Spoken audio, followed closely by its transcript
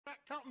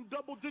Counting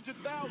double-digit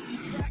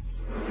thousands.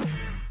 Facts.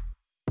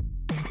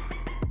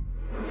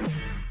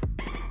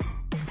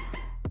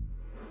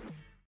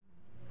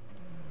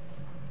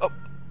 Oh.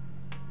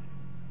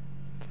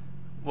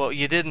 Well,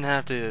 you didn't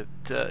have to.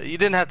 You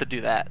didn't have to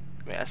do that.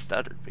 I mean, I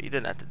stuttered, but you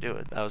didn't have to do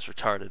it. That was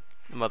retarded.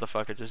 The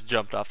motherfucker just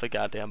jumped off the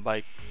goddamn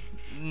bike.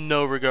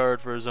 No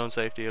regard for his own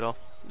safety at all.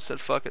 He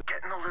said, "Fuck it."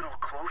 Getting a little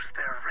close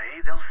there,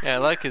 Ray. They'll see Yeah, I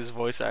like his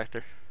voice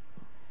actor.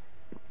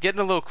 Getting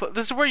a little close.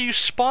 This is where you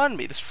spawned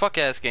me. This fuck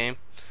ass game.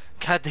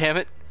 God damn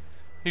it.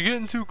 You're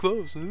getting too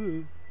close.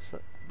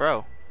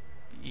 Bro,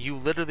 you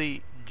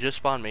literally just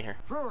spawned me here.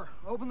 Brewer,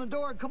 open the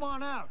door and come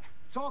on out.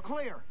 It's all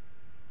clear.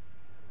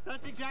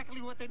 That's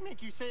exactly what they'd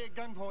make you say at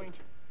gunpoint.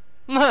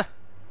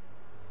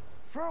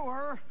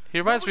 Brewer. He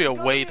reminds me of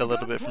Wade a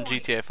little bit from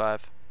GTA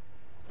 5.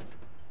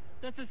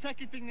 That's the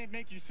second thing they'd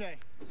make you say.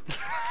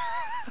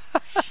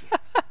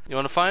 You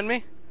wanna find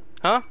me?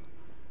 Huh?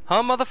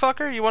 Huh,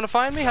 motherfucker? You wanna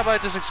find me? How about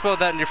I just explode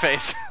that in your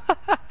face?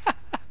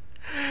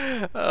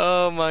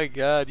 Oh my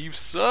god, you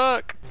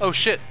suck! Oh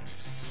shit!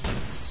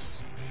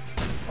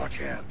 Watch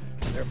out.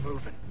 They're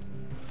moving.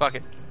 Fuck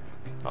it.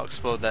 I'll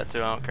explode that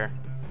too, I don't care.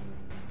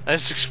 I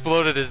just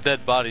exploded his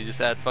dead body,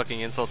 just add fucking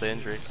insult to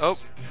injury. Oh!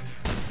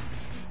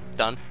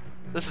 Done.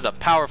 This is a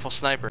powerful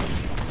sniper.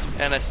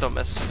 And I still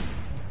miss.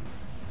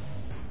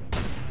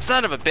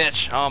 Son of a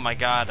bitch! Oh my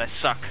god, I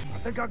suck. I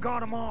think I got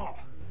them all.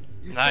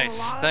 You Nice,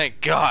 still alive?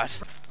 thank God.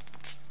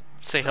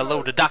 Say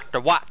hello to Dr.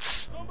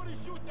 Watts. Somebody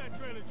shoot that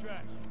trailer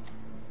trash.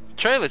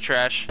 Trailer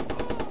trash?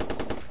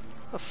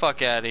 The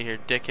fuck out of here,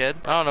 dickhead.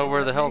 I don't know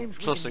where the hell I'm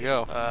supposed to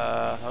go.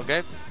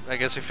 Okay. I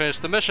guess we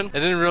finished the mission. It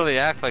didn't really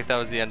act like that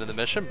was the end of the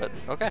mission, but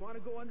okay. Want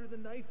to go under the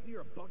knife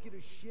near a bucket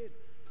of shit?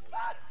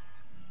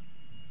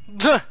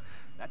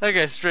 That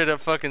guy straight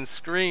up fucking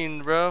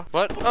screamed, bro.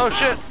 What? Oh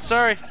shit,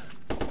 sorry.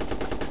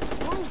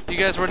 You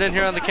guys weren't in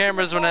here on the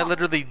cameras when I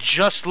literally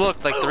just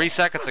looked like 3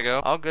 seconds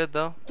ago. All good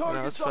though.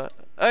 No, it's fine.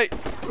 Hey!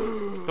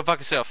 Go fuck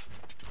yourself.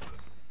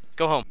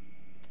 Go home.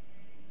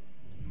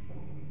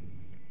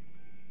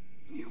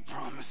 You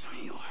promise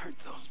me you'll hurt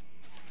those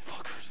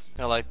fuckers.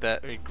 I like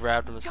that. We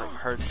grabbed him and said,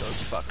 hurt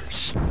those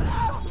fuckers.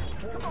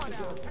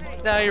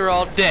 Now you're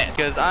all dead,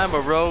 because I'm a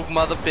rogue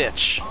mother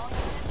bitch.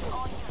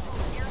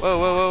 Whoa,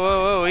 whoa, whoa,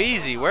 whoa, whoa,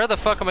 easy. Where the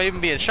fuck am I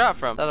even being shot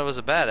from? Thought I was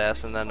a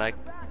badass, and then I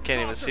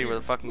can't even see where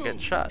the fuck I'm getting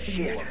shot.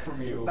 Shit.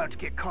 About to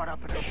get caught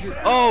up in a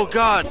shootout. Oh,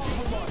 God!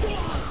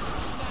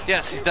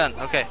 Yes, he's done.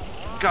 Okay.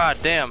 God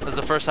damn. This is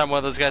the first time one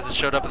of those guys has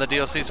showed up in the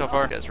DLC so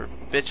far. You guys were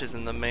bitches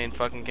in the main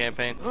fucking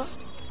campaign.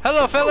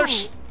 Hello,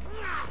 fellers!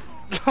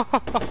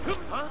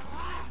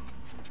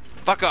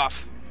 Fuck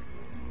off.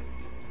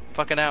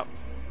 Fucking out.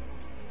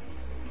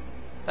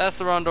 That's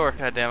the wrong door.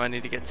 God damn, I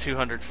need to get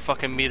 200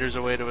 fucking meters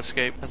away to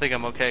escape. I think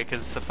I'm okay,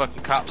 because the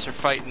fucking cops are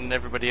fighting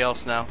everybody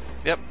else now.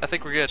 Yep, I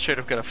think we're good. Straight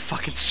up gonna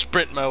fucking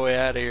sprint my way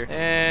out of here.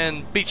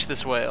 And beach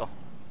this whale.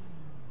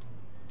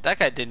 That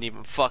guy didn't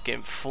even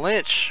fucking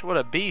flinch. What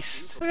a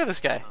beast. Look at this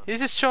guy. He's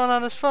just chilling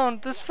on his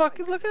phone. This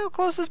fucking, look how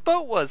close this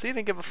boat was. He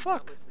didn't give a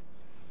fuck.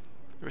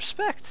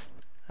 Respect.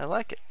 I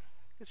like it.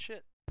 Good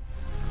shit.